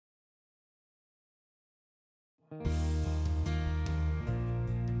Father,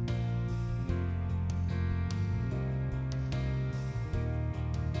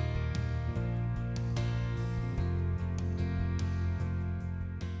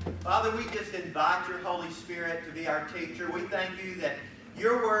 we just invite your Holy Spirit to be our teacher. We thank you that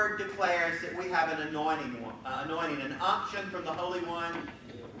your word declares that we have an anointing, an unction from the Holy One,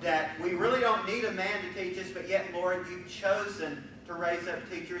 that we really don't need a man to teach us, but yet, Lord, you've chosen to raise up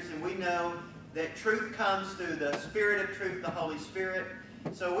teachers, and we know that truth comes through the Spirit of truth, the Holy Spirit.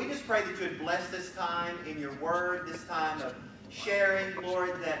 So we just pray that you would bless this time in your word, this time of sharing,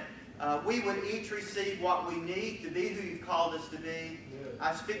 Lord, that we would each receive what we need to be who you've called us to be.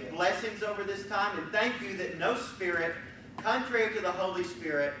 I speak blessings over this time, and thank you that no spirit, contrary to the Holy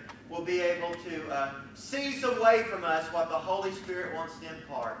Spirit, will be able to seize away from us what the Holy Spirit wants to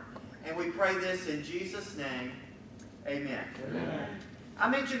impart. And we pray this in Jesus' name. Amen. Amen. I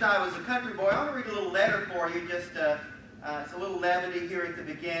mentioned I was a country boy. I want to read a little letter for you. Just it's a little levity here at the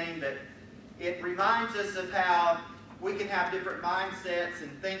beginning, but it reminds us of how we can have different mindsets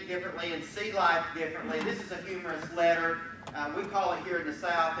and think differently and see life differently. This is a humorous letter. We call it here in the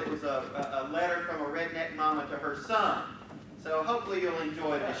South, it was a letter from a redneck mama to her son. So hopefully you'll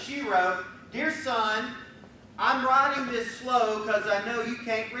enjoy this. She wrote, "Dear son, I'm writing this slow because I know you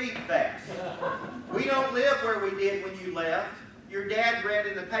can't read fast. We don't live where we did when you left. Your dad read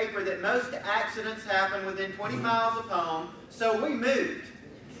in the paper that most accidents happen within 20 miles of home, so we moved.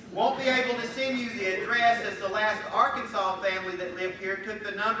 Won't be able to send you the address as the last Arkansas family that lived here took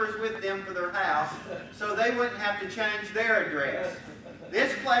the numbers with them for their house, so they wouldn't have to change their address.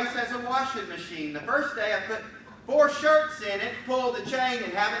 This place has a washing machine. The first day I put 4 shirts in it, pulled the chain,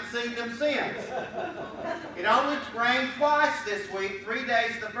 and haven't seen them since. It only rained twice this week, 3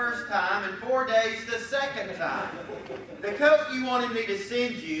 days the first time and 4 days the second time. The coat you wanted me to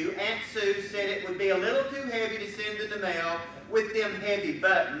send you, Aunt Sue said it would be a little too heavy to send in the mail with them heavy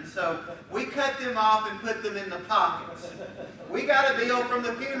buttons, so we cut them off and put them in the pockets. We got a bill from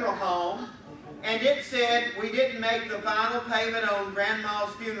the funeral home, and it said we didn't make the final payment on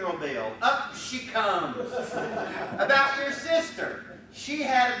Grandma's funeral bill. Up she comes. About your sister. She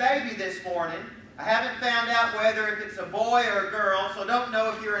had a baby this morning. I haven't found out whether if it's a boy or a girl, so don't know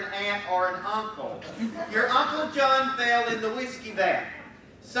if you're an aunt or an uncle. Your Uncle John fell in the whiskey vat.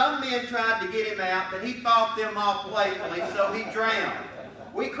 Some men tried to get him out, but he fought them off playfully, so he drowned.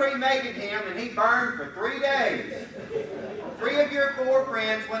 We cremated him, and he burned for 3 days. 3 of your 4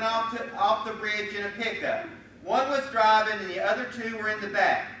 friends went off the bridge in a pickup. 1 was driving, and the other 2 were in the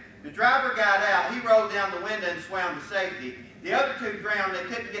back. The driver got out. He rolled down the window and swam to safety. The other 2 drowned. They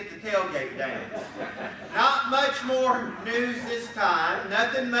couldn't get the tailgate down. Not much more news this time.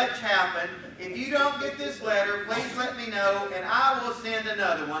 Nothing much happened. If you don't get this letter, please let me know, and I will send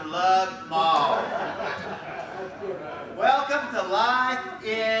another one. Love, Mom." Welcome to life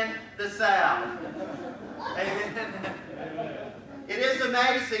in the South. Amen. It is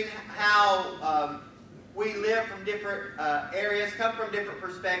amazing how we live from different areas, come from different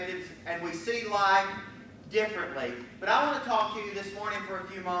perspectives, and we see life differently. But I want to talk to you this morning for a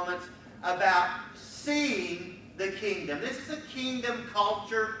few moments about seeing the kingdom. This is a kingdom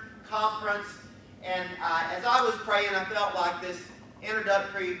culture conference, and as I was praying, I felt like this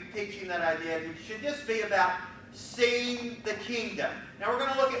introductory teaching that I did should just be about seeing the kingdom. Now we're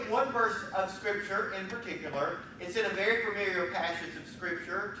going to look at one verse of Scripture in particular. It's in a very familiar passage of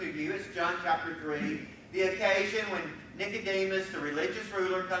Scripture to you. It's John chapter 3, the occasion when Nicodemus, the religious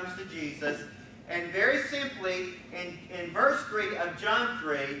ruler, comes to Jesus. And very simply, in verse 3 of John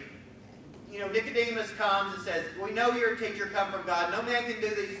 3, Nicodemus comes and says, "We know you're a teacher come from God. No man can do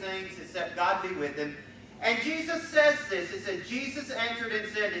these things except God be with him." And Jesus says this. It says, "Jesus answered and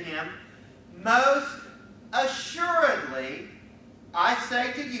said to him, 'Most assuredly, I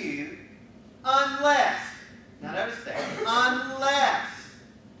say to you, unless,'" now notice that,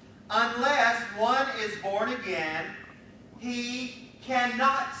 unless one is born again, he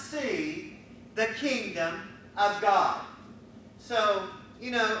cannot see the kingdom of God." So,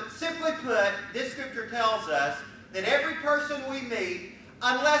 simply put, this Scripture tells us that every person we meet,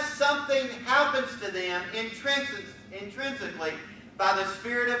 unless something happens to them intrinsically by the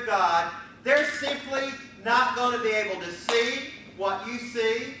Spirit of God, they're simply not going to be able to see what you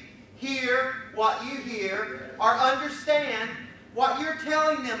see, hear what you hear, or understand what you're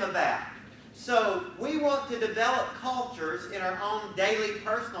telling them about. So we want to develop cultures in our own daily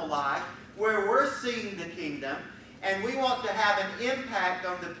personal life where we're seeing the kingdom, and we want to have an impact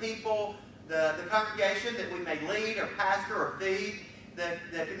on the people, the congregation that we may lead or pastor or feed,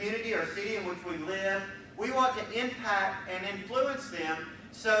 the community or city in which we live. We want to impact and influence them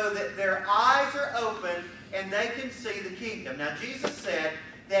so that their eyes are open and they can see the kingdom. Now, Jesus said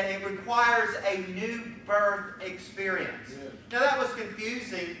that it requires a new birth experience. Yeah. Now, that was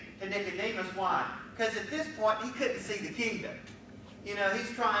confusing to Nicodemus. Why? Because at this point, he couldn't see the kingdom. You know, he's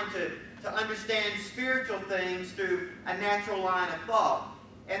trying to understand spiritual things through a natural line of thought.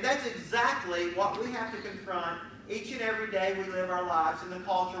 And that's exactly what we have to confront each and every day we live our lives in the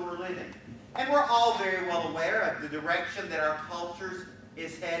culture we're living. And we're all very well aware of the direction that our culture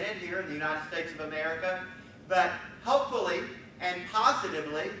is headed here in the United States of America. But hopefully and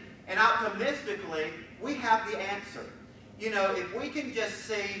positively and optimistically, we have the answer. You know, if we can just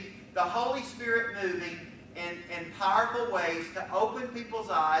see the Holy Spirit moving in powerful ways to open people's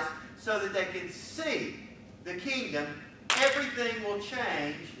eyes so that they can see the kingdom, everything will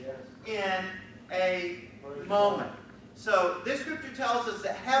change in a moment. So this scripture tells us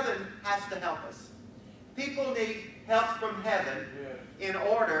that heaven has to help us. People need help from heaven in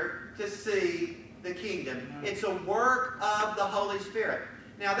order to see the kingdom. It's a work of the Holy Spirit.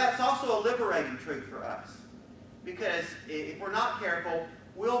 Now that's also a liberating truth for us. Because if we're not careful,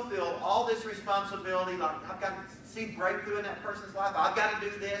 we'll feel all this responsibility, like I've got to see breakthrough in that person's life. I've got to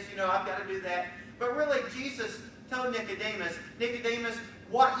do this, you know, I've got to do that. But really, Jesus told Nicodemus,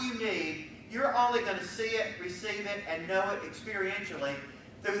 what you need, you're only going to see it, receive it, and know it experientially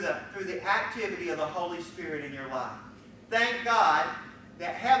through the activity of the Holy Spirit in your life. Thank God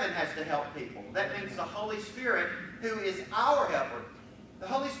that heaven has to help people. That means the Holy Spirit, who is our helper. The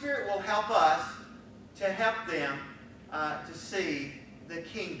Holy Spirit will help us to help them to see the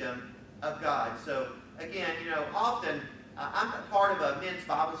kingdom of God. So again, you know, often I'm a part of a men's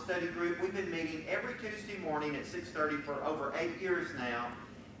Bible study group. We've been meeting every Tuesday morning at 6:30 for over 8 years now.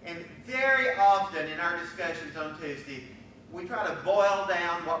 And very often in our discussions on Tuesday, we try to boil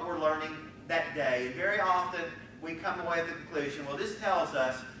down what we're learning that day. And very often we come away with the conclusion, well, this tells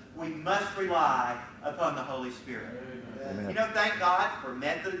us we must rely upon the Holy Spirit. Amen. You know, thank God for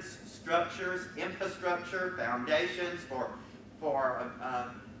methods, structures, infrastructure, foundations, for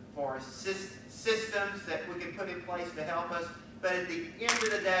systems that we can put in place to help us. But at the end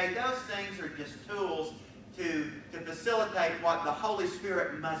of the day, those things are just tools to facilitate what the Holy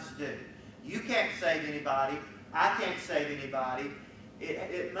Spirit must do. You can't save anybody. I can't save anybody.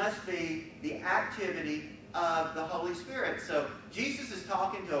 It must be the activity of the Holy Spirit. So Jesus is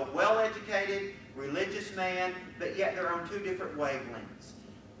talking to a well-educated, religious man, but yet they're on two different wavelengths.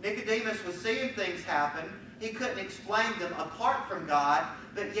 Nicodemus was seeing things happen. He couldn't explain them apart from God,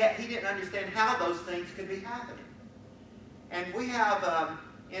 but yet he didn't understand how those things could be happening. And we have,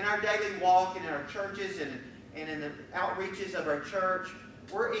 in our daily walk and in our churches and in the outreaches of our church,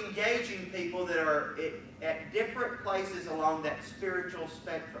 we're engaging people that are at different places along that spiritual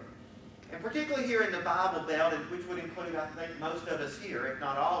spectrum. And particularly here in the Bible Belt, which would include, I think, most of us here, if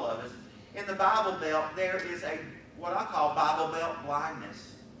not all of us, in the Bible Belt, there is what I call Bible Belt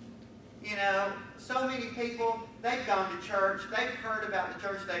blindness. You know, so many people, they've gone to church, they've heard about the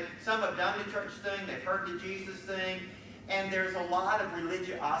church, some have done the church thing, they've heard the Jesus thing, and there's a lot of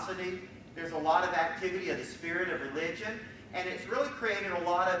religiosity, there's a lot of activity of the spirit of religion, and it's really created a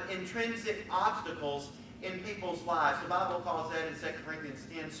lot of intrinsic obstacles in people's lives. The Bible calls that in 2 Corinthians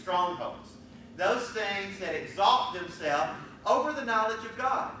 10 strongholds. Those things that exalt themselves over the knowledge of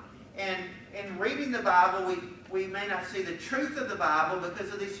God. And in reading the Bible, we may not see the truth of the Bible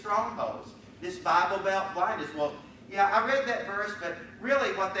because of these strongholds. This Bible Belt blindness. Well, yeah, I read that verse, but really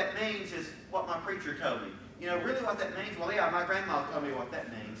what that means is what my preacher told me. You know, really what that means, well, yeah, my grandma told me what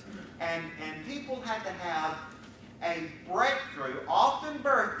that means. And people had to have a breakthrough, often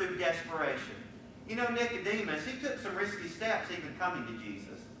birthed through desperation. You know, Nicodemus, he took some risky steps even coming to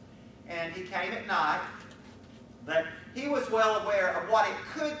Jesus. And he came at night, but he was well aware of what it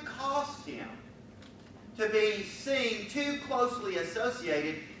could cost him to be seen too closely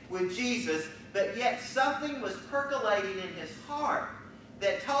associated with Jesus, but yet something was percolating in his heart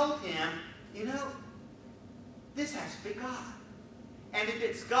that told him, you know, this has to be God. And if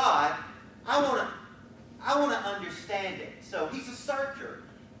it's God, I want to understand it. So he's a searcher.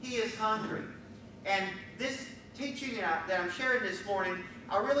 He is hungry. And this teaching that I'm sharing this morning,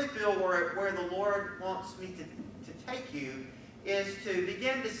 I really feel where the Lord wants me to take you is to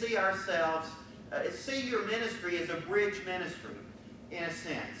begin to see ourselves, see your ministry as a bridge ministry, in a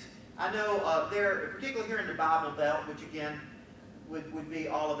sense. I know particularly here in the Bible Belt, which again would be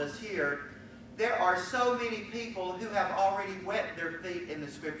all of us here, there are so many people who have already wet their feet in the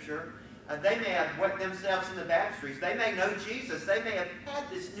Scripture. They may have wet themselves in the baptistries. They may know Jesus. They may have had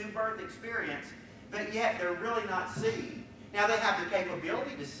this new birth experience, but yet they're really not seeing. Now, they have the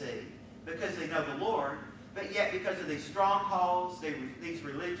capability to see because they know the Lord, but yet because of these strongholds, these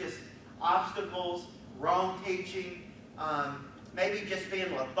religious obstacles, wrong teaching, maybe just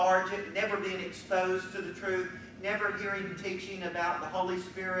being lethargic, never being exposed to the truth, never hearing teaching about the Holy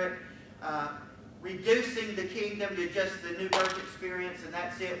Spirit, reducing the kingdom to just the new birth experience and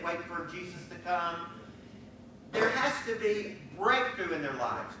that's it, wait for Jesus to come. There has to be breakthrough in their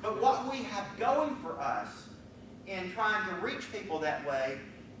lives. But what we have going for us in trying to reach people that way,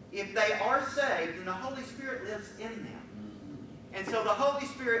 if they are saved, then the Holy Spirit lives in them. And so the Holy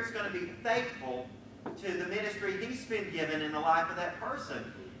Spirit's going to be faithful to the ministry He's been given in the life of that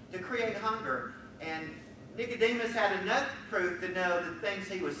person to create hunger. And Nicodemus had enough proof to know the things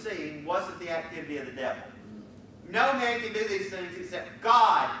he was seeing wasn't the activity of the devil. No man can do these things except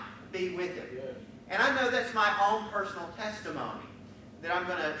God be with him. And I know that's my own personal testimony that I'm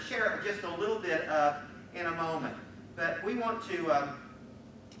going to share just a little bit of in a moment. But we want to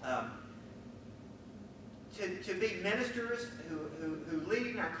be ministers who lead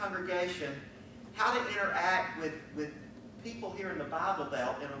in our congregation, how to interact with people here in the Bible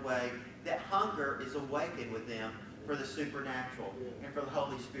Belt in a way that hunger is awakened with them for the supernatural and for the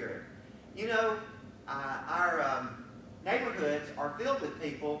Holy Spirit. You know, our neighborhoods are filled with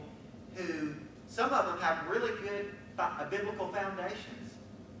people who, some of them have really good biblical foundations.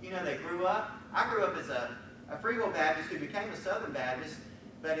 You know, they grew up. I grew up as a Free Will Baptist who became a Southern Baptist,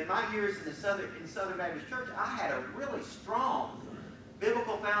 but in my years in the Southern Baptist Church, I had a really strong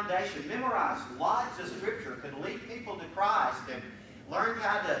biblical foundation, memorized lots of Scripture, could lead people to Christ, and learned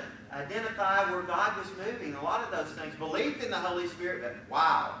how to identify where God was moving, a lot of those things. Believed in the Holy Spirit, but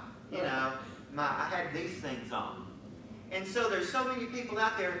wow, you know, I had these things on. And so there's so many people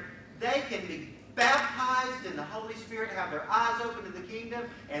out there, they can be baptized in the Holy Spirit, have their eyes open to the kingdom,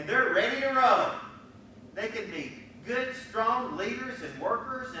 and they're ready to roll. They can be good, strong leaders and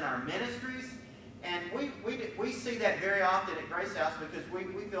workers in our ministries. And we see that very often at Grace House because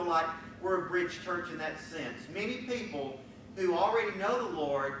we feel like we're a bridge church in that sense. Many people who already know the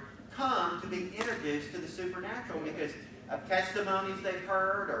Lord come to be introduced to the supernatural because of testimonies they've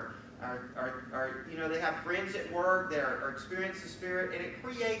heard or you know, they have friends at work that are experiencing the Spirit, and it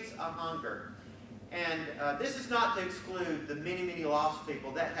creates a hunger. And this is not to exclude the many, many lost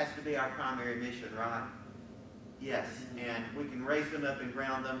people. That has to be our primary mission, right? Yes, and we can raise them up and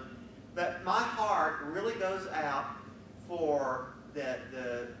ground them. But my heart really goes out for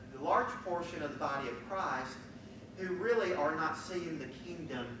the large portion of the body of Christ who really are not seeing the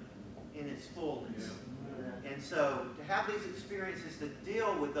kingdom in its fullness. Yeah. And so to have these experiences to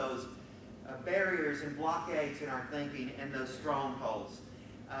deal with those barriers and blockades in our thinking and those strongholds.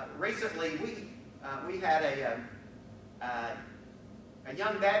 Recently, we had a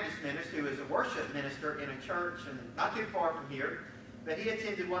young Baptist minister who is a worship minister in a church and not too far from here. But he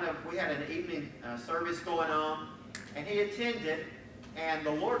attended we had an evening service going on, and he attended, and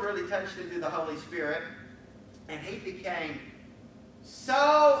the Lord really touched him through the Holy Spirit, and he became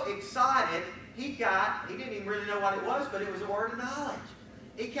so excited, he didn't even really know what it was, but it was a word of knowledge.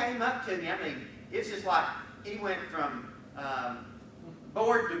 He came up to me, I mean, it's just like he went from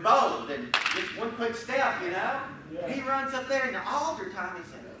bored to bold, and just one quick step, you know? Yeah. He runs up there in the altar time, he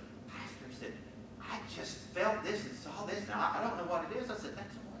said, Pastor, he said, I just felt this and saw this, and I don't know what it is. I said,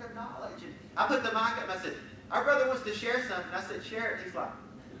 that's a word of knowledge. And I put the mic up and I said, our brother wants to share something. I said, share it. He's like,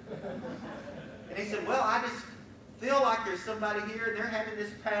 and he said, well, I just feel like there's somebody here and they're having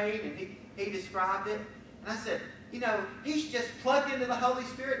this pain, and he described it. And I said, you know, he's just plugged into the Holy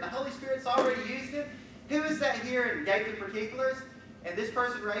Spirit, and the Holy Spirit's already used him. Who is that here? And gave the particulars. And this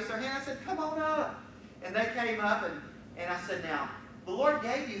person raised their hand. I said, come on up. And they came up, and I said, now, the Lord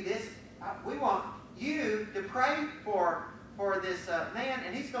gave you this. We want you to pray for this man,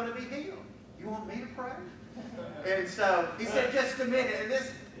 and he's going to be healed. You want me to pray? And so he said, just a minute. And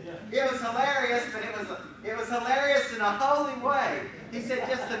it was hilarious, but it was hilarious in a holy way. He said,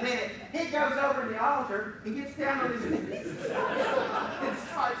 just a minute. He goes over to the altar, he gets down on his knees and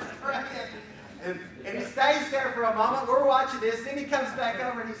starts praying. And he stays there for a moment. We're watching this. Then he comes back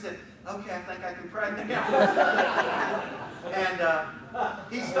over and he said, okay, I think I can pray now. And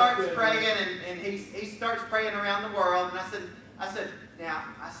he starts praying, and he starts praying around the world. And I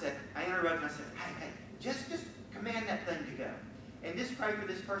said, I interrupted and I said, hey, just command that thing to go. And just pray for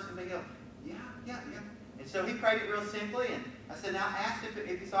this person to heal. Yeah. And so he prayed it real simply, and I said, now ask if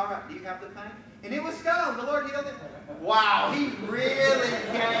it's all right. Do you have the pain? And it was gone. The Lord healed it. Wow, he really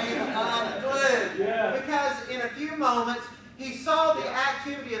came unglued. Yeah. Because in a few moments, he saw the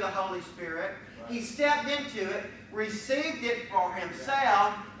activity of the Holy Spirit. He stepped into it, received it for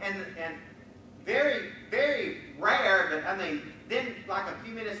himself, and very, very rare, but I mean, then like a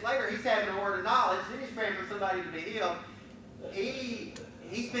few minutes later, he's having a word of knowledge. Then he's praying for somebody to be healed.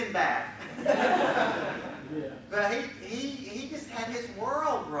 He's been bad. But he just had his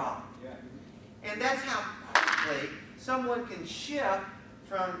world rocked. And that's how quickly someone can shift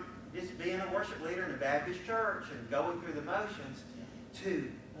from just being a worship leader in a Baptist church and going through the motions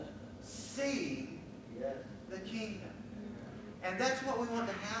to seeing the kingdom. And that's what we want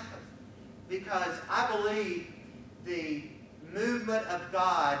to happen. Because I believe the movement of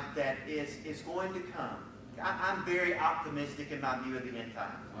God that is going to come. I'm very optimistic in my view of the end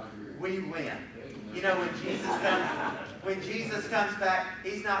times. We win. You know, when Jesus comes back,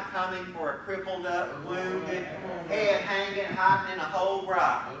 he's not coming for a crippled up, wounded, head hanging, hiding in a whole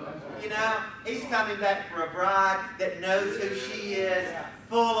bride. You know, he's coming back for a bride that knows who she is,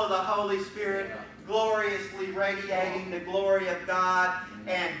 full of the Holy Spirit, gloriously radiating the glory of God,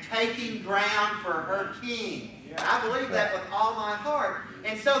 and taking ground for her King. I believe that with all my heart.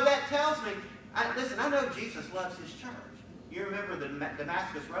 And so that tells me, listen, I know Jesus loves his church. You remember the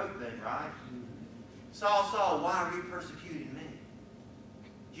Damascus Road thing, right? Saul, Saul, why are you persecuting me?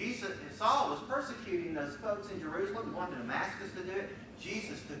 Saul was persecuting those folks in Jerusalem and wanted Damascus to do it.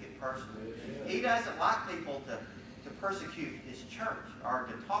 Jesus took it personally. He doesn't like people to persecute his church or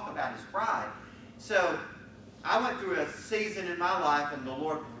to talk about his bride. So I went through a season in my life and the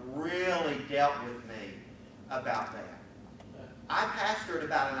Lord really dealt with me about that. I pastored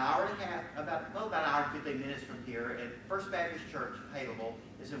about an hour and a half, about an hour and 15 minutes from here at First Baptist Church, Haileville.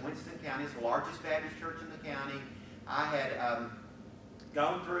 It's in Winston County. It's the largest Baptist church in the county. I had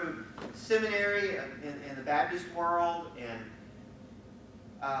gone through seminary in the Baptist world, and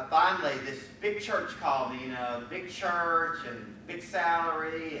finally this big church called me, you know, big church and big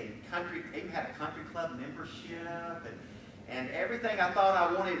salary and country, even had a country club membership, and everything I thought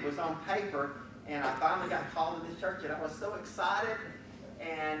I wanted was on paper. And I finally got called to this church, and I was so excited.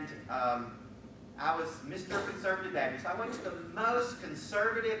 And I was Mr. Conservative Baptist. I went to the most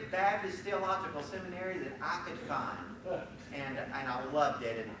conservative Baptist theological seminary that I could find, and I loved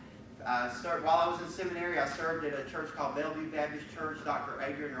it. And while I was in seminary, I served at a church called Bellevue Baptist Church. Dr.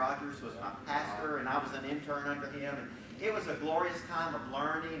 Adrian Rogers was my pastor, and I was an intern under him. And it was a glorious time of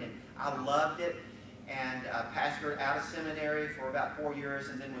learning, and I loved it. And pastored out of seminary for about 4 years,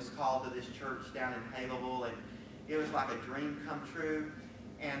 and then was called to this church down in Haileville, and it was like a dream come true.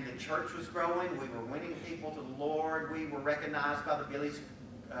 And the church was growing. We were winning people to the Lord. We were recognized by the Billy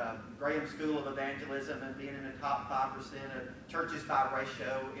Graham School of Evangelism and being in the top 5% of churches by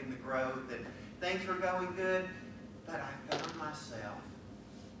ratio in the growth, and things were going good. But I found myself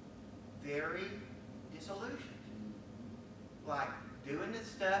very disillusioned. Like doing the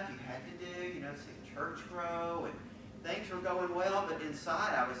stuff you had to do, you know, see the church grow, and things were going well, but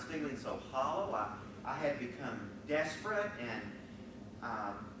inside I was feeling so hollow. I had become desperate, and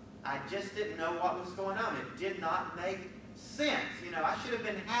I just didn't know what was going on. It did not make sense. You know, I should have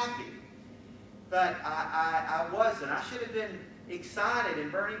been happy, but I wasn't. I should have been excited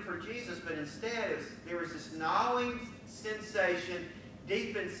and burning for Jesus, but instead there was this gnawing sensation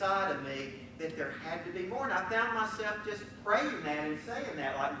deep inside of me that there had to be more. And I found myself just praying that and saying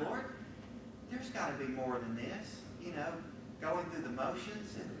that, like, Lord, there's got to be more than this. You know, going through the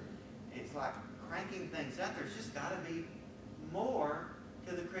motions, and it's like cranking things out. There's just got to be more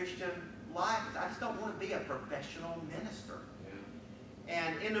to the Christian life. I just don't want to be a professional minister. Yeah.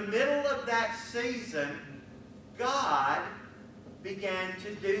 And in the middle of that season, God began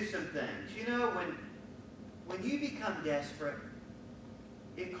to do some things. You know, when you become desperate,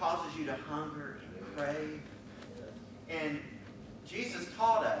 it causes you to hunger and crave. And Jesus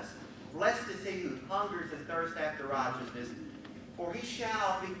taught us, blessed is he who hungers and thirsts after righteousness, for he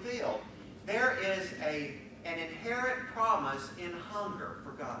shall be filled. There is an inherent promise in hunger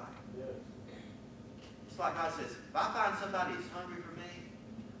for God. It's like God says, if I find somebody who's hungry for me,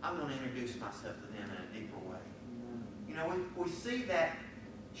 I'm going to introduce myself to them in a deeper way. You know, we see that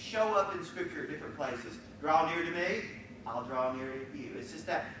show up in Scripture at different places. Draw near to me, I'll draw near to you. It's just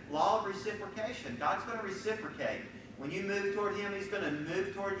that law of reciprocation. God's going to reciprocate. When you move toward him, he's going to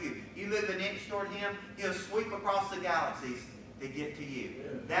move toward you. You move an inch toward him, he'll sweep across the galaxies to get to you.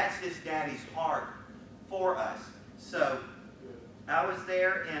 That's his daddy's heart for us. So I was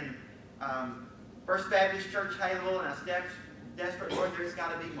there in First Baptist Church, Haileville, and I was desperate, Lord, there's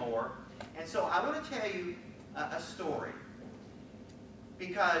got to be more. And so I want to tell you a story.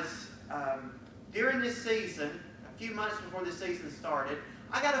 Because during this season, a few months before the season started,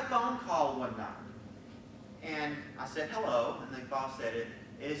 I got a phone call one night. And I said, hello, and the boss said,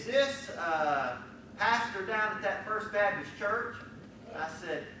 is this pastor down at that First Baptist Church? I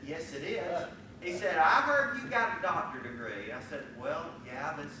said, yes, it is. he said, I heard you got a doctorate degree. I said, well, yeah,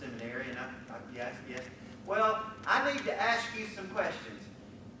 I've been to seminary, and yes. Well, I need to ask you some questions.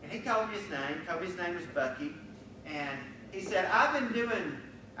 And he told me his name was Bucky, and he said, I was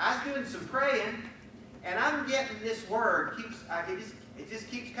doing some praying, and I'm getting this word, it just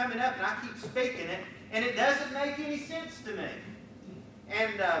keeps coming up, and I keep speaking it, and it doesn't make any sense to me.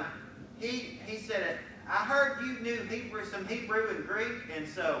 And he said, I heard you knew some Hebrew and Greek, and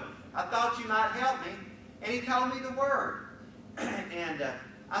so I thought you might help me. And he told me the word. And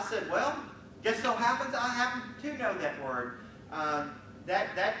I said, well, just so happens I happen to know that word.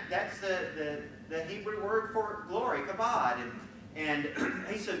 That's the Hebrew word for glory, kabod. And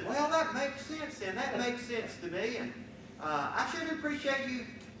he said, well, that makes sense, and that makes sense to me. And I should appreciate you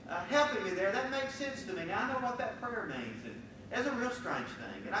helping me there. That makes sense to me. Now, I know what that prayer means. And it's a real strange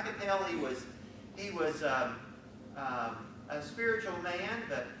thing. And I could tell he was a spiritual man,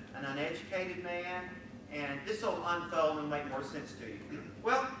 but an uneducated man. And this will unfold and make more sense to you.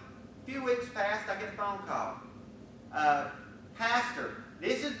 Well, a few weeks passed, I get a phone call. Pastor,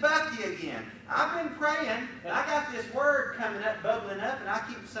 this is Bucky again. I've been praying, and I got this word coming up, bubbling up, and I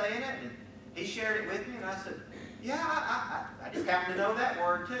keep saying it. And he shared it with me, and I said, yeah, I just happen to know that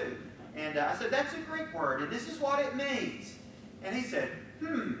word too. And I said, that's a Greek word, and this is what it means. And he said,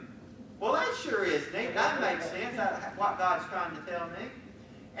 well, that sure is neat. That makes sense, what God's trying to tell me.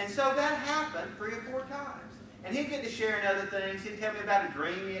 And so that happened 3 or 4 times. And he'd get to sharing other things. He'd tell me about a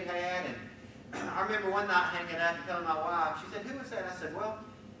dream he had had. And I remember one night hanging up and telling my wife, she said, who was that? I said, well,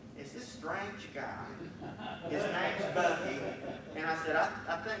 it's this strange guy. His name's Bucky. And I said,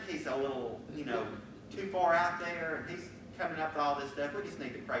 I think he's a little, too far out there. And he's coming up with all this stuff. We just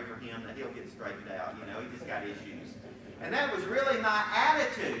need to pray for him that he'll get straightened out. He just got issues. And that was really my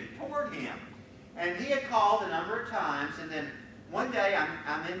attitude toward him. And he had called a number of times. And then one day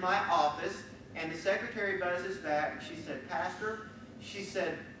I'm in my office, and the secretary buzzes back, and she said, Pastor, she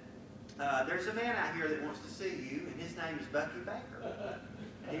said, there's a man out here that wants to see you, and his name is Bucky Baker.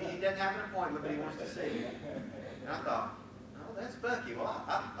 He doesn't have an appointment, but he wants to see you. And I thought, oh, that's Bucky. Well,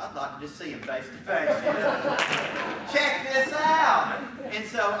 I'd like to just see him face to face. Check this out. And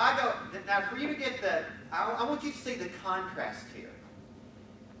so I go, now for you to get I want you to see the contrast here.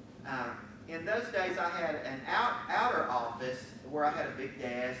 In those days, I had an outer office where I had a big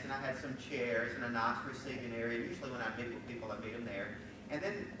desk, and I had some chairs and a nice receiving area. Usually when I meet with people, I meet them there. And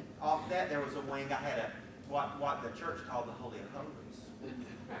then off that, there was a wing. I had what the church called the Holy of Holies.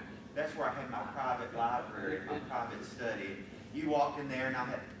 That's where I had my private library, my private study. You walked in there, and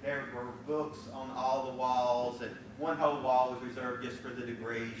there were books on all the walls, and one whole wall was reserved just for the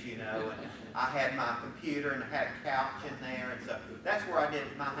degrees, And I had my computer, and I had a couch in there, and so that's where I did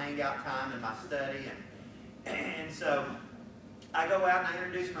my hangout time and my study. And so I go out and I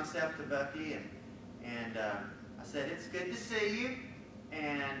introduce myself to Bucky, and I said, it's good to see you.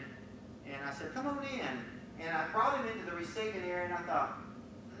 And I said, come on in. And I brought him into the receiving area, and I thought,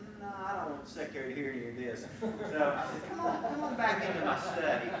 no, I don't want the secretary to hear any of this. So I said, come on back into my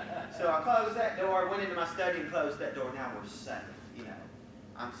study. So I closed that door, went into my study and closed that door. Now we're safe,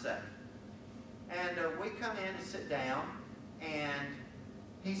 I'm safe. And we come in and sit down, and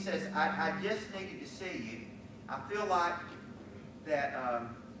he says, I just needed to see you. I feel like that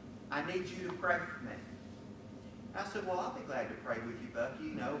I need you to pray for me. I said, well, I'll be glad to pray with you,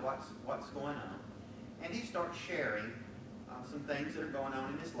 Bucky. What's going on. And he starts sharing some things that are going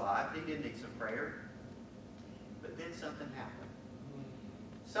on in his life. He did need some prayer. But then something happened.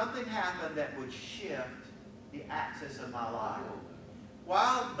 Something happened that would shift the axis of my life.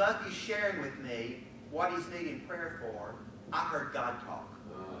 While Bucky's sharing with me what he's needing prayer for, I heard God talk.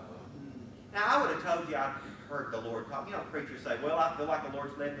 Now, I would have told you I heard the Lord talk. Preachers say, well, I feel like the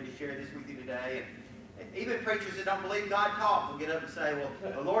Lord's led me to share this with you today. And even preachers that don't believe God talks will get up and say, well,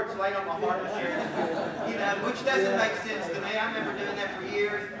 the Lord's laid on my heart to share this with you, which doesn't make sense to me. I remember doing that for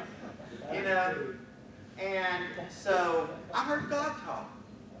years, And so I heard God talk.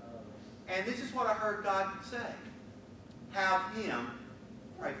 And this is what I heard God say. Have him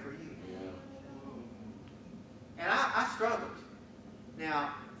pray for you. And I struggled.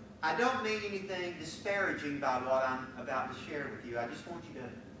 Now, I don't mean anything disparaging by what I'm about to share with you. I just want you to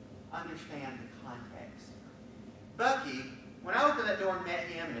understand the context. Bucky, when I opened that door and met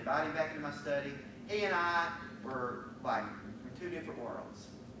him and invited him back into my study, he and I were like from 2 different worlds.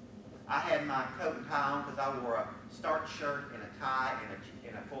 I had my coat and tie on because I wore a starched shirt and a tie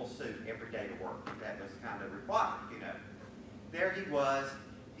and a full suit every day to work. That was kind of required, There he was.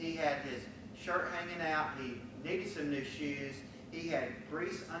 He had his shirt hanging out. He needed some new shoes. He had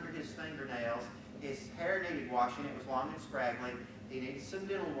grease under his fingernails. His hair needed washing. It was long and scraggly. He needed some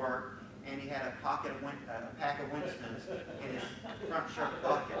dental work. and he had a pack of Winstons in his front shirt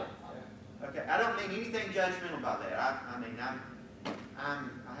pocket. Okay, I don't mean anything judgmental by that. I mean, I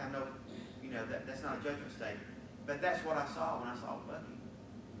have no, that's not a judgment statement. But that's what I saw when I saw Bucky.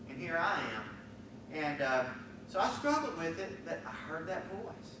 And here I am. And so I struggled with it, but I heard that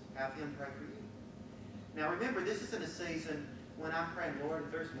voice. Have him pray for you. Now remember, this is in a season when I'm praying, Lord,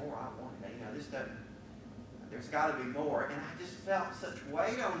 if there's more, I want it. This doesn't, there's got to be more. And I just felt such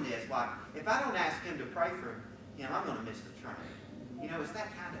weight on this. Like, if I don't ask him to pray for him, I'm going to miss the train. It's that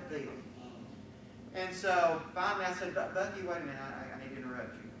kind of feeling. And so finally I said, Bucky, wait a minute, I need to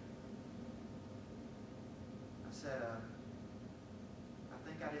interrupt you. I said, I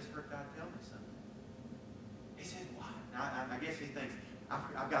think I just heard God tell me something. He said, what? Now, I guess he thinks,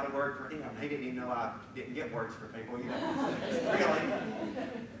 I've got a word for him. He didn't even know I didn't get words for people, really.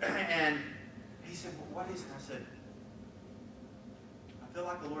 And he said, well, what is it? I said, I feel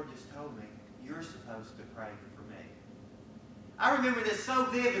like the Lord just told me, you're supposed to pray for me. I remember this so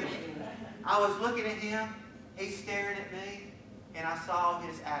vividly. I was looking at him, he's staring at me, and I saw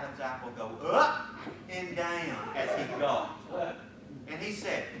his Adam's apple go up and down as he gulped. And he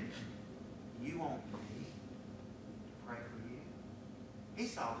said, you want me to pray for you? He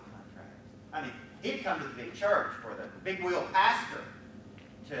saw the contrast. I mean, he'd come to the big church for the big wheel pastor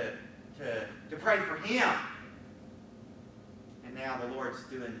to pray for him. And now the Lord's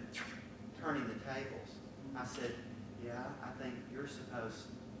turning the tables. I said, yeah, I think you're supposed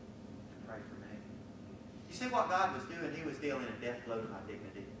to pray for me. You see what God was doing? He was dealing a death blow to my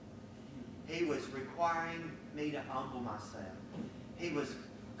dignity. He was requiring me to humble myself. He was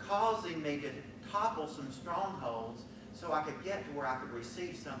causing me to topple some strongholds so I could get to where I could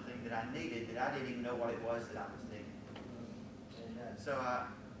receive something that I needed that I didn't even know what it was that I was needing. And so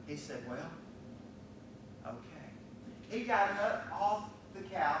he said, well, okay. He got up off the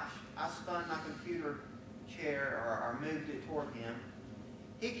couch. I spun my computer chair or moved it toward him.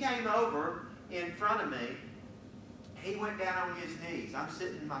 He came over in front of me. He went down on his knees. I'm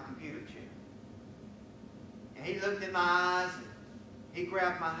sitting in my computer chair. And he looked in my eyes. He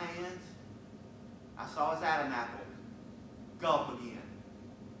grabbed my hands. I saw his Adam apple gulp again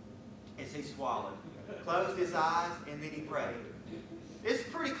as he swallowed. Closed his eyes, and then he prayed. It's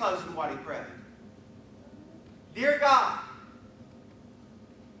pretty close to what he prayed. Dear God,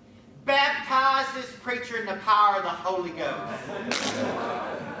 baptize this preacher in the power of the Holy Ghost.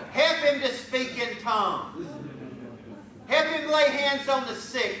 Help him to speak in tongues. Help him lay hands on the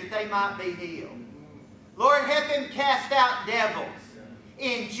sick that they might be healed. Lord, help him cast out devils.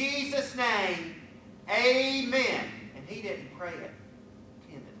 In Jesus' name, amen. And he didn't pray it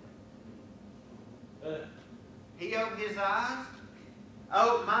timidly. He opened his eyes,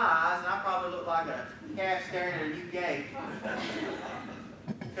 opened my eyes, and I probably looked like a calf staring at a new gate.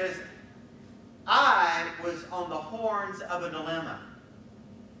 Because I was on the horns of a dilemma.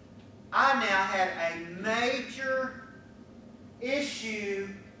 I now had a major issue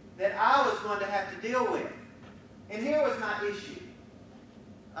that I was going to have to deal with. And here was my issue.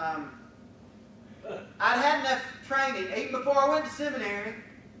 I'd had enough training, even before I went to seminary,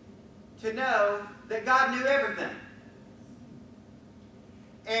 to know that God knew everything.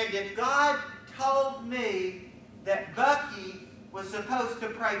 And if God told me that Bucky was supposed to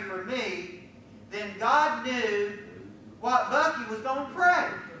pray for me, then God knew what Bucky was going to pray.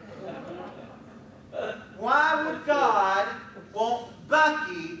 Why would God want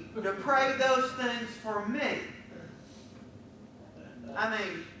Bucky to pray those things for me? I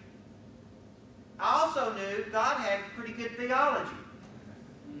mean, I also knew God had pretty good theology.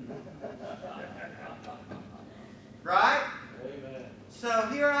 Right? Amen. So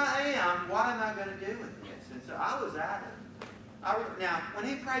here I am. What am I going to do with this? And so I was at it. Now, when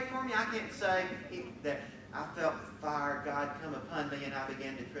he prayed for me, I can't say that I felt the fire of God come upon me and I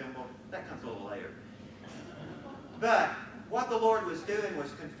began to tremble. That comes a little later. But what the Lord was doing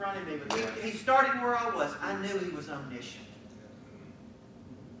was confronting me with He started where I was. I knew He was omniscient.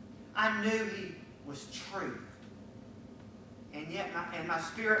 I knew He was truth. And yet, my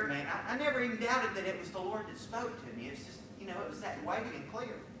spirit man, I never even doubted that it was the Lord that spoke to me. It's just, it was that weighty and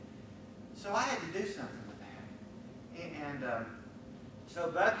clear. So I had to do something with that. And so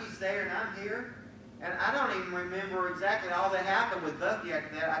Bucky's there and I'm here. And I don't even remember exactly all that happened with Bucky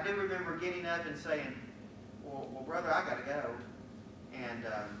after that. I do remember getting up and saying, well brother, I got to go. And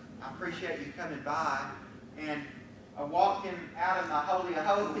I appreciate you coming by. And I walked him out of my Holy of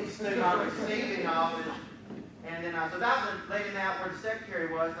Holies to my receiving office. And then I was about to let him out where the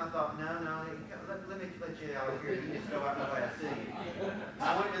secretary was, and I thought, no, let me let you out of here. You just go out the way I see you.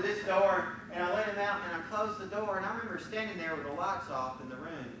 I went to this door, and I let him out, and I closed the door, and I remember standing there with the lights off in the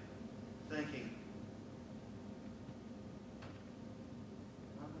room. thinking,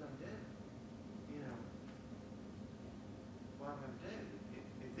 what am I going to do? You know, what am I going to do?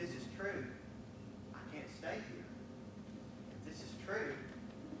 If this is true, I can't stay here. If this is true,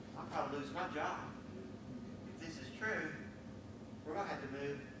 I'll probably lose my job. If this is true, we're going to have to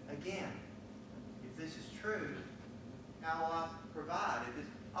move again. If this is true, how will I provide? If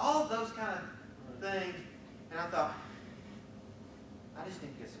it's, all of those kind of things. And I thought, I just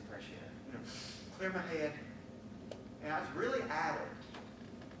need to get some fresh air. You know, clear my head. And I was really addled.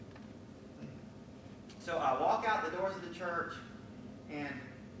 So I walk out the doors of the church, and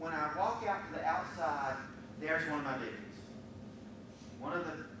when I walk out to the outside, there's one of my deacons. One of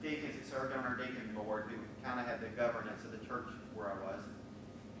the deacons that served on our deacon board, who kind of had the governance of the church where I was.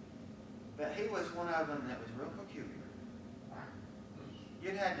 But he was one of them that was real peculiar.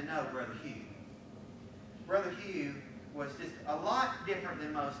 You'd had to know Brother Hugh. Brother Hugh was just a lot different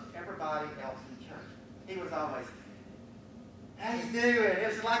than most everybody else in the church. He was always, how you doing? It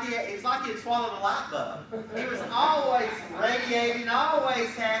was like he had swallowed a light bulb. He was always radiating, always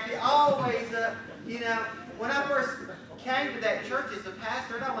happy, always up. You know, when I first came to that church as a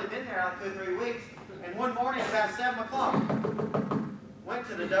pastor, I'd only been there like 2 or 3 weeks, and one morning about 7 o'clock, went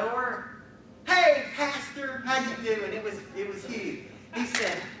to the door. Hey, pastor, how you doing? It was Hugh. He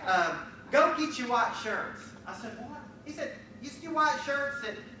said, go get your white shirts. I said, what? He said, you see your white shirts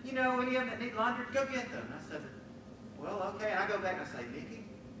that, you know, any of them that need laundered, go get them. And I said, well, okay. And I go back and I say, Mickey,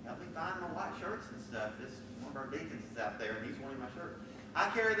 help me find my white shirts and stuff. This one of our deacons is out there, and he's wanting my shirt. I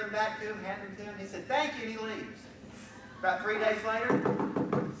carry them back to him, hand them to him. He said, thank you, and he leaves. About 3 days later,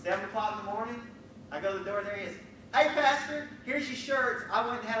 7 o'clock in the morning, I go to the door, there he is. Hey, pastor, here's your shirts. I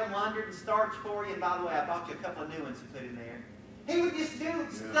went and had them laundered and starched for you, and by the way, I bought you a couple of new ones to put in there. He would just do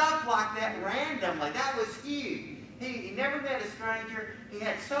stuff like that randomly. That was Hugh. He never met a stranger. He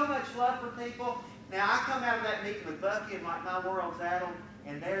had so much love for people. Now, I come out of that meeting with Bucky and like my world's addled,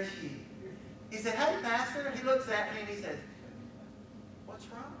 and there's Hugh. He said, hey, pastor. He looks at me and he says, what's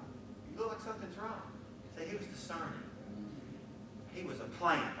wrong? You look like something's wrong. See, he was discerning. He was a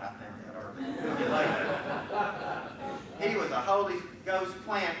plant, I found out earlier. He was a Holy Ghost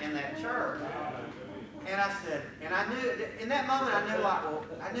plant in that church. And I said, and I knew, in that moment I knew, like, well,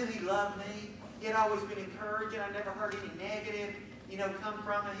 I knew he loved me. He had always been encouraging. I never heard any negative, you know, come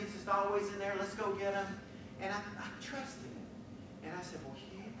from him. He's just always in there, let's go get him. And I trusted him. And I said, well,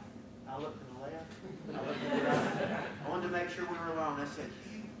 Hugh, I looked to the left, I looked to the right. I wanted to make sure we were alone. I said,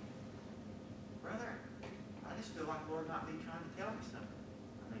 Hugh, brother, I just feel like the Lord might be trying to tell me something.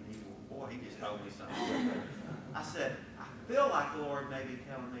 I mean, he just told me something. I said, I feel like the Lord may be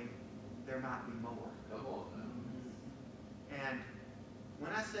telling me there might be more. Come on. And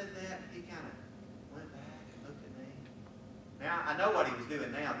when I said that, he kind of went back and looked at me. Now, I know what he was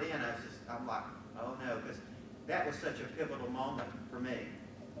doing now. Then I'm like, oh no, because that was such a pivotal moment for me.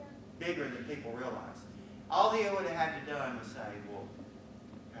 Bigger than people realize. All he would have had to done was say, well,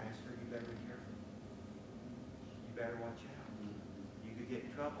 pastor, you better be careful. You better watch out. You could get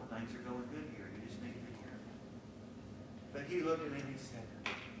in trouble. Things are going good here. You just need to be careful. But he looked at me and he said,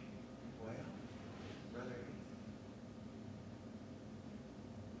 well, brother,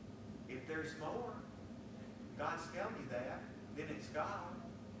 if there's more, God's telling you that, then it's God.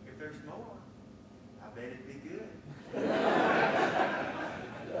 If there's more, I bet it'd be good.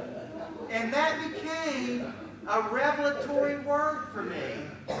 And that became a revelatory word for me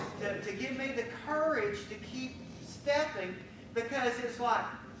to give me the courage to keep stepping, because it's like,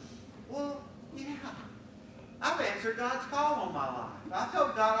 well, yeah, I've answered God's call on my life. I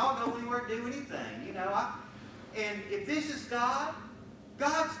told God I'll go anywhere, do anything, you know. And if this is God,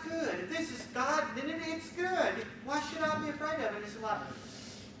 God's good. If this is God, then it's good. Why should I be afraid of it? It's like,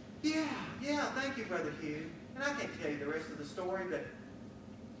 yeah, thank you, Brother Hugh. And I can't tell you the rest of the story, but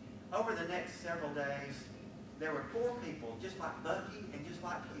over the next several days, there were 4 people, just like Bucky and just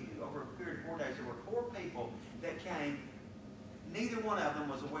like Hugh. Over a period of 4 days, there were 4 people that came. Neither one of them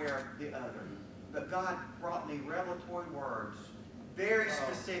was aware of the other. But God brought me revelatory words, very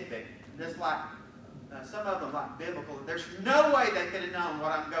specific, just like some of them like biblical. There's no way they could have known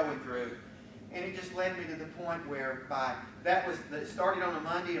what I'm going through. And it just led me to the point where it started on a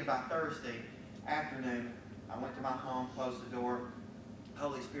Monday, and by Thursday afternoon, I went to my home, closed the door.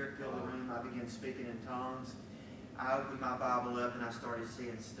 Holy Spirit filled the room. I began speaking in tongues. I opened my Bible up and I started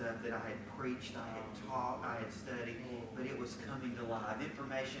seeing stuff that I had preached, I had taught, I had studied, but it was coming to life.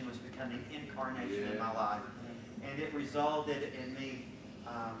 Information was becoming incarnation in my life. And it resulted in me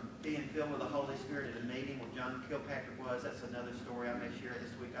being filled with the Holy Spirit at a meeting where John Kilpatrick was. That's another story I may share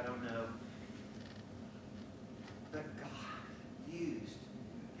this week. I don't know. But God used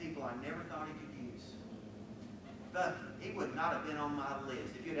people I never on my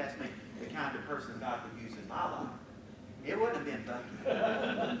list. If you'd asked me the kind of person God would use in my life, it wouldn't have been Bucky.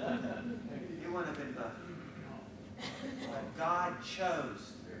 It wouldn't have been Bucky. But God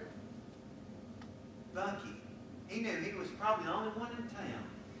chose Bucky. He knew he was probably the only one in town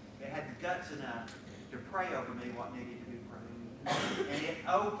that had the guts enough to pray over me what needed to be prayed. And it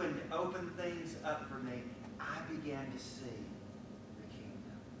opened things up for me. I began to see the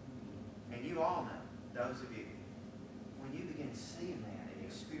kingdom. And you all know, those of you, when you begin seeing that and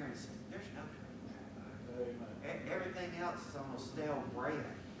experiencing, there's no turning back. Everything else is almost stale bread.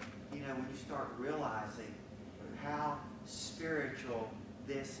 You know, when you start realizing how spiritual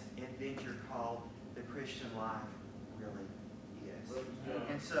this adventure called the Christian life really is.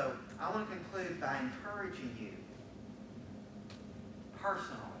 And so I want to conclude by encouraging you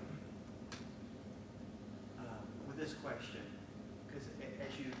personally with this question. Because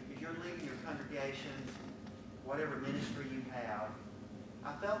as you're leading your congregations, whatever ministry you have,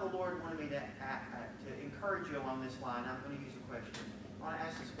 I felt the Lord wanted me to encourage you along this line. I'm going to use a question. I want to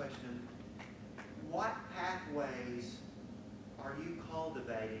ask this question. What pathways are you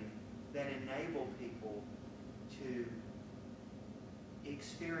cultivating that enable people to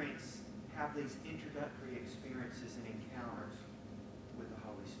have these introductory experiences and encounters with the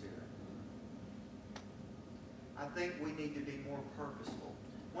Holy Spirit? I think we need to be more purposeful.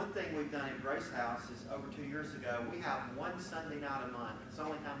 One thing we've done at Grace House is over 2 years ago, we have one Sunday night a month. It's the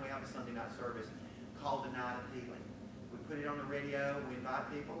only time we have a Sunday night service called the Night of Healing. We put it on the radio, we invite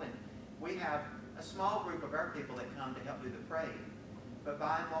people, and we have a small group of our people that come to help do the praying. But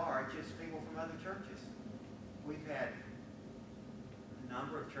by and large, it's people from other churches. We've had a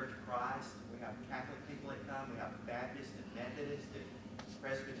number of Church of Christ. We have Catholic people that come. We have Baptists and Methodists and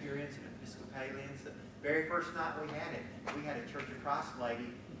Presbyterians and Episcopalians. The very first night we had it, we had a Church of Christ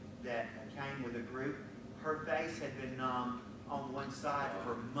lady that came with a group. Her face had been numb on one side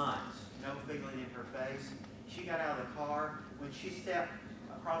for months. No feeling in her face. She got out of the car. When she stepped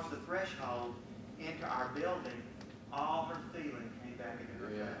across the threshold into our building, all her feeling came back into her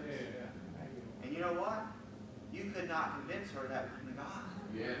face. And you know what? You could not convince her that wasn't God.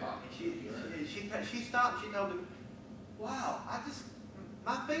 And she stopped. She told me, wow,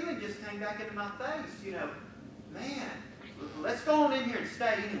 my feeling just came back into my face. You know, man, let's go on in here and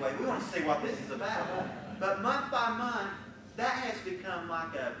stay anyway. We want to see what this is about. But month by month, that has become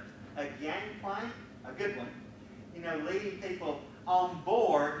like a gangplank, a good one. You know, leading people on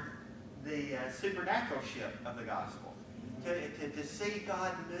board the supernatural ship of the gospel. To see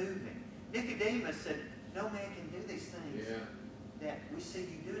God moving. Nicodemus said, no man can do these things that we see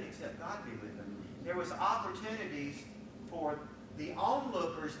you doing except God be with them. There was opportunities for the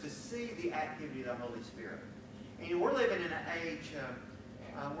onlookers to see the activity of the Holy Spirit. And we're living in an age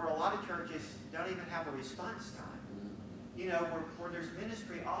where a lot of churches don't even have a response time. You know, where there's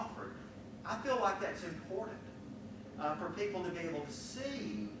ministry offered. I feel like that's important for people to be able to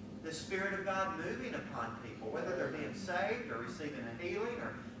see the Spirit of God moving upon people, whether they're being saved or receiving a healing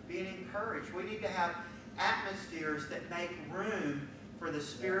or being encouraged. We need to have atmospheres that make room for the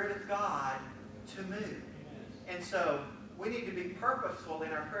Spirit of God to move. And so we need to be purposeful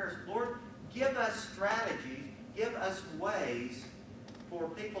in our prayers. Lord, give us strategies, give us ways for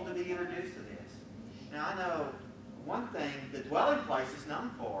people to be introduced to this. Now I know one thing the dwelling place is known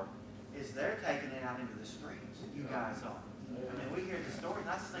for is they're taking it out into the streets. You guys are. I mean, we hear the stories, and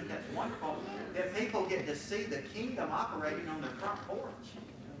I just think that's wonderful that people get to see the kingdom operating on their front porch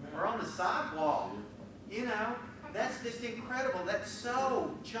or on the sidewalk. You know, that's just incredible. That's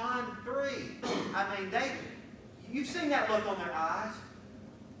so John 3. I mean, you've seen that look on their eyes.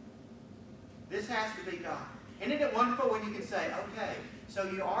 This has to be God. And isn't it wonderful when you can say, okay, so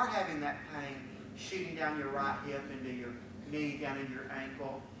you are having that pain shooting down your right hip into your knee, down into your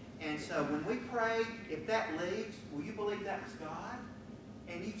ankle. And so when we pray, if that leaves, will you believe that was God?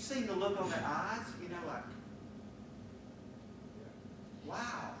 And you've seen the look on their eyes, you know, like,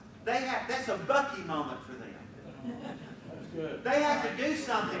 wow. That's a Bucky moment for them. That's good. They have to do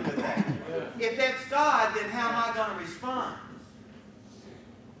something with that. If that's God, then how am I going to respond?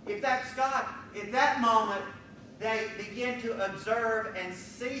 If that's God, at that moment, they begin to observe and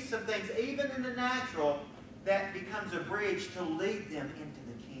see some things, even in the natural, that becomes a bridge to lead them into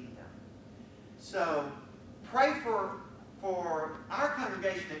the kingdom. So, pray for our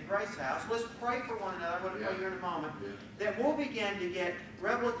congregation at Grace House. Let's pray for one another. I'm going to pray here in a moment. That we'll begin to get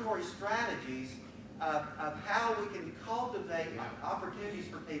revelatory strategies of how we can cultivate opportunities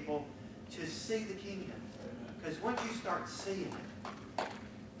for people to see the kingdom. Because once you start seeing it,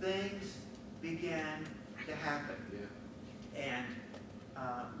 things begin to happen. And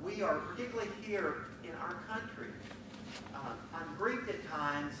we are, particularly here in our country, I'm grieved at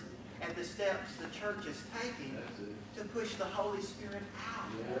times at the steps the church is taking to push the Holy Spirit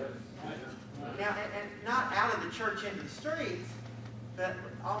out. Now, and not out of the church into the streets, but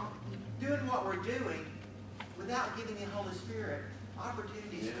doing what we're doing without giving the Holy Spirit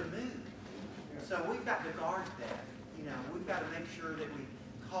opportunities to move. So we've got to guard that. We've got to make sure that we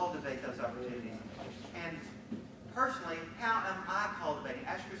cultivate those opportunities. And personally, how am I cultivating?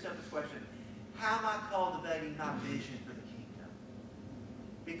 Ask yourself this question. How am I cultivating my vision for the kingdom?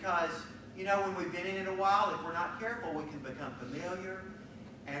 Because, when we've been in it a while, if we're not careful, we can become familiar,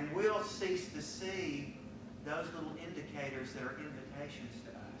 and we'll cease to see those little indicators that are invitations to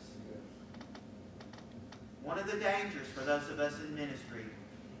us. One of the dangers for those of us in ministry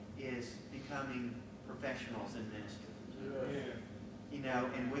is becoming professionals in ministry.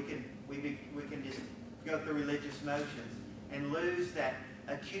 And we can just go through religious motions and lose that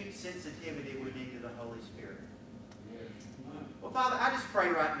acute sensitivity we need to the Holy Spirit. Well, Father, I just pray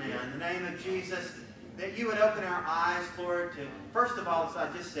right now in the name of Jesus that you would open our eyes, Lord, to, first of all, as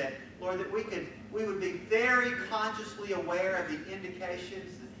I just said, Lord, that we would be very consciously aware of the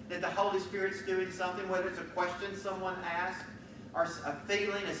indications that the Holy Spirit's doing something, whether it's a question someone asked, or a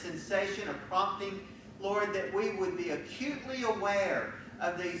feeling, a sensation, a prompting. Lord, that we would be acutely aware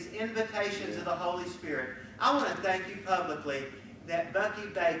of these invitations of the Holy Spirit. I want to thank you publicly that Bucky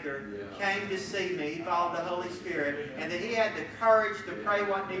Baker came to see me. He followed the Holy Spirit, and that he had the courage to pray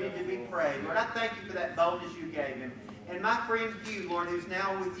what needed to be prayed. Lord, I thank you for that boldness you gave him. And my friend Hugh, Lord, who's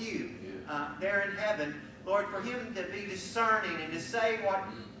now with you there in heaven, Lord, for him to be discerning and to say what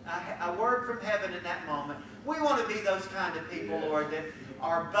a word from heaven in that moment. We want to be those kind of people, Lord, that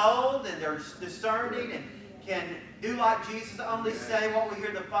are bold and they're discerning and can do like Jesus, only say what we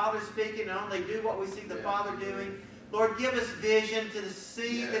hear the Father speaking and only do what we see the Father doing. Lord, give us vision to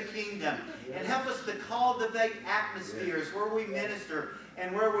see the kingdom and help us to cultivate atmospheres where we minister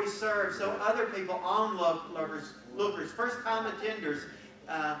and where we serve so other people, onlookers, first-time attenders,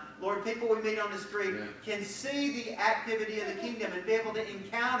 Lord, people we meet on the street can see the activity of the kingdom and be able to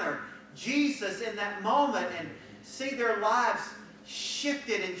encounter Jesus in that moment and see their lives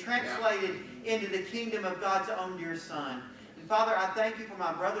shifted and translated into the kingdom of God's own dear Son. And Father, I thank you for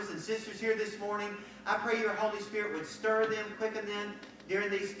my brothers and sisters here this morning. I pray your Holy Spirit would stir them, quicken them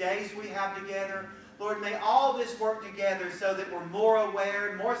during these days we have together. Lord, may all this work together so that we're more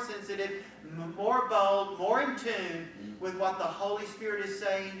aware, more sensitive, more bold, more in tune with what the Holy Spirit is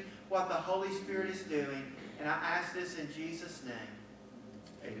saying, what the Holy Spirit is doing. And I ask this in Jesus' name.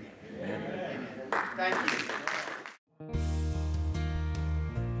 Amen. Amen. Thank you.